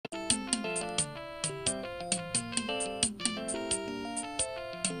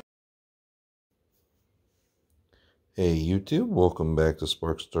Hey YouTube, welcome back to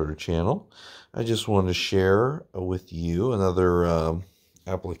Spark Starter channel. I just wanted to share with you another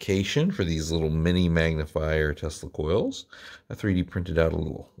application for these little mini magnifier Tesla coils. I 3D printed out a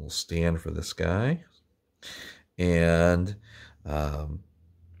little stand for this guy, and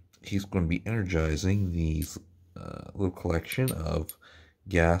he's going to be energizing these little collection of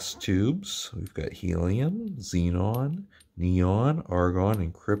gas tubes. We've got helium, xenon, neon, argon,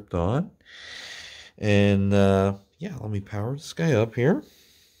 and krypton. And yeah, let me power this guy up here.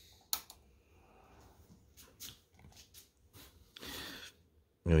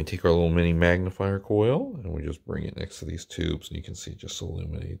 And we take our little mini magnifier coil and we just bring it next to these tubes, and you can see just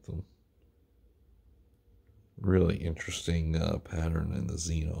illuminate them. Really interesting pattern in the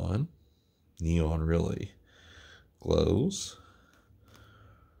xenon. Neon really glows.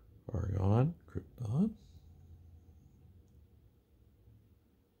 Argon, krypton.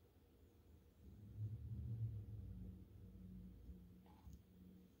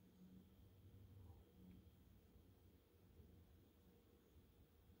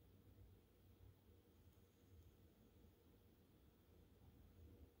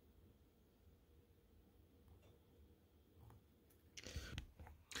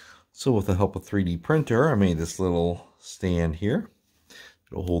 So with the help of 3D printer, I made this little stand here.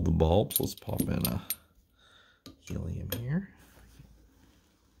 It'll hold the bulbs. Let's pop in a helium here.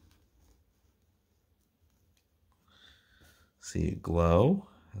 See it glow.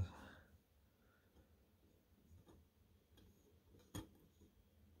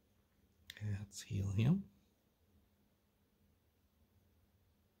 That's helium.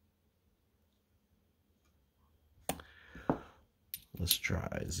 Let's try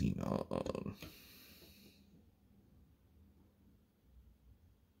xenon.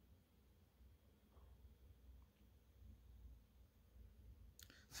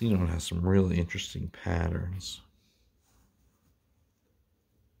 Xenon has some really interesting patterns.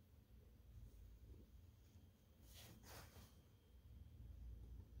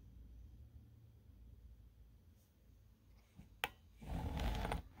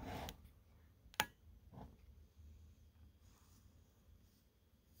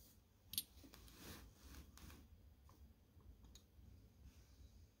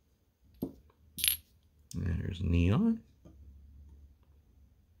 There's neon.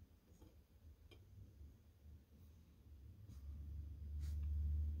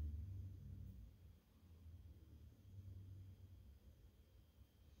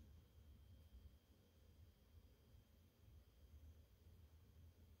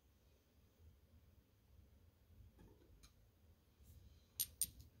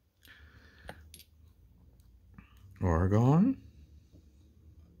 Argon.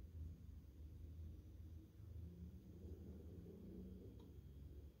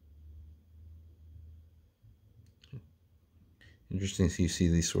 Interesting to see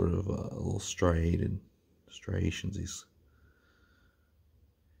these sort of little striations these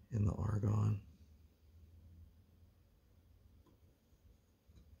in the argon.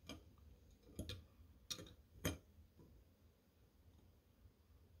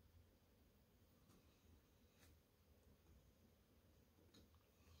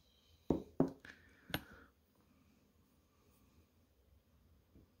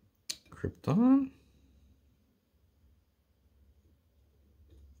 Krypton.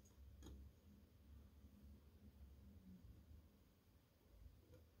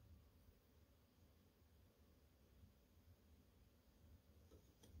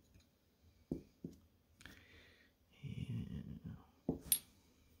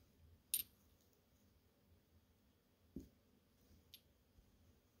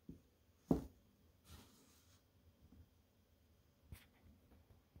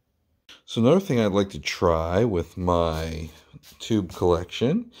 So another thing I'd like to try with my tube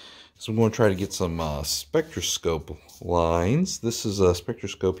collection is I'm going to try to get some spectroscope lines. This is a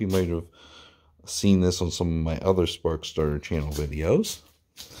spectroscope. You might have seen this on some of my other Spark Starter channel videos.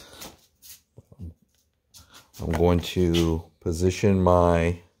 I'm going to position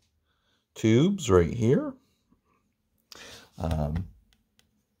my tubes right here. I'll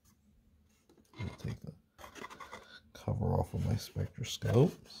take the cover off of my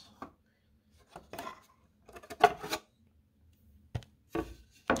spectroscopes.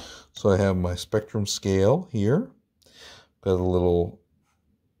 So I have my spectrum scale here. Got a little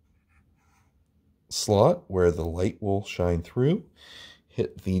slot where the light will shine through.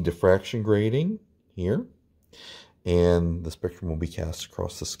 Hit the diffraction grating here, and the spectrum will be cast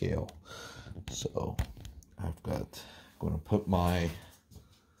across the scale. So I'm going to put my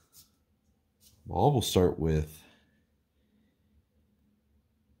bulb. We'll start with,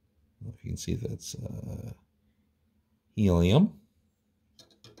 I don't know if you can see that's helium.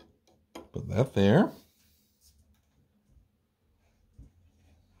 Put that there.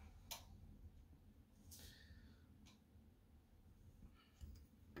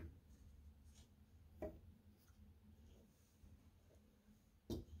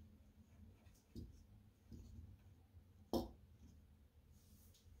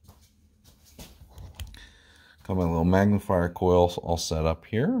 Got my little magnifier coil all set up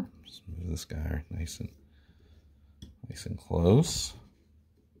here. Just move this guy nice and close.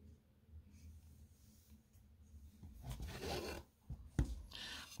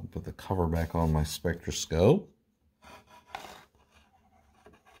 I'll put the cover back on my spectroscope.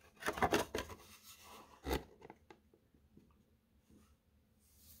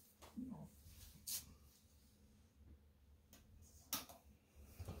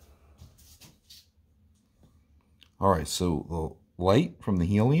 All right, so the light from the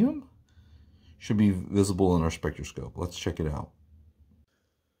helium should be visible in our spectroscope. Let's check it out.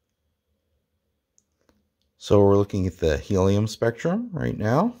 So we're looking at the helium spectrum right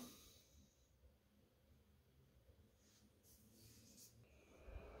now.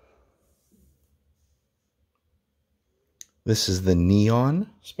 This is the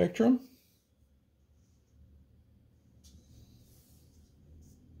neon spectrum.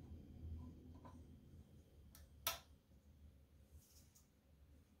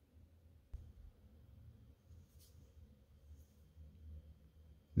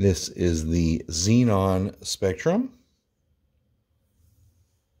 This is the xenon spectrum.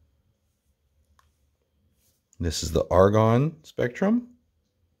 This is the argon spectrum.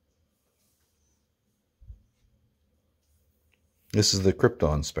 This is the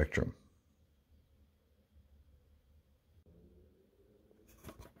krypton spectrum.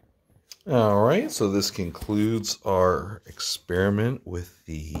 All right, so this concludes our experiment with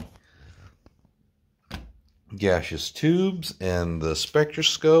the gaseous tubes and the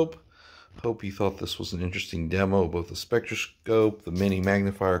spectroscope. Hope you thought this was an interesting demo of both the spectroscope, the mini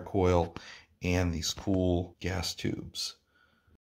magnifier coil, and these cool gas tubes.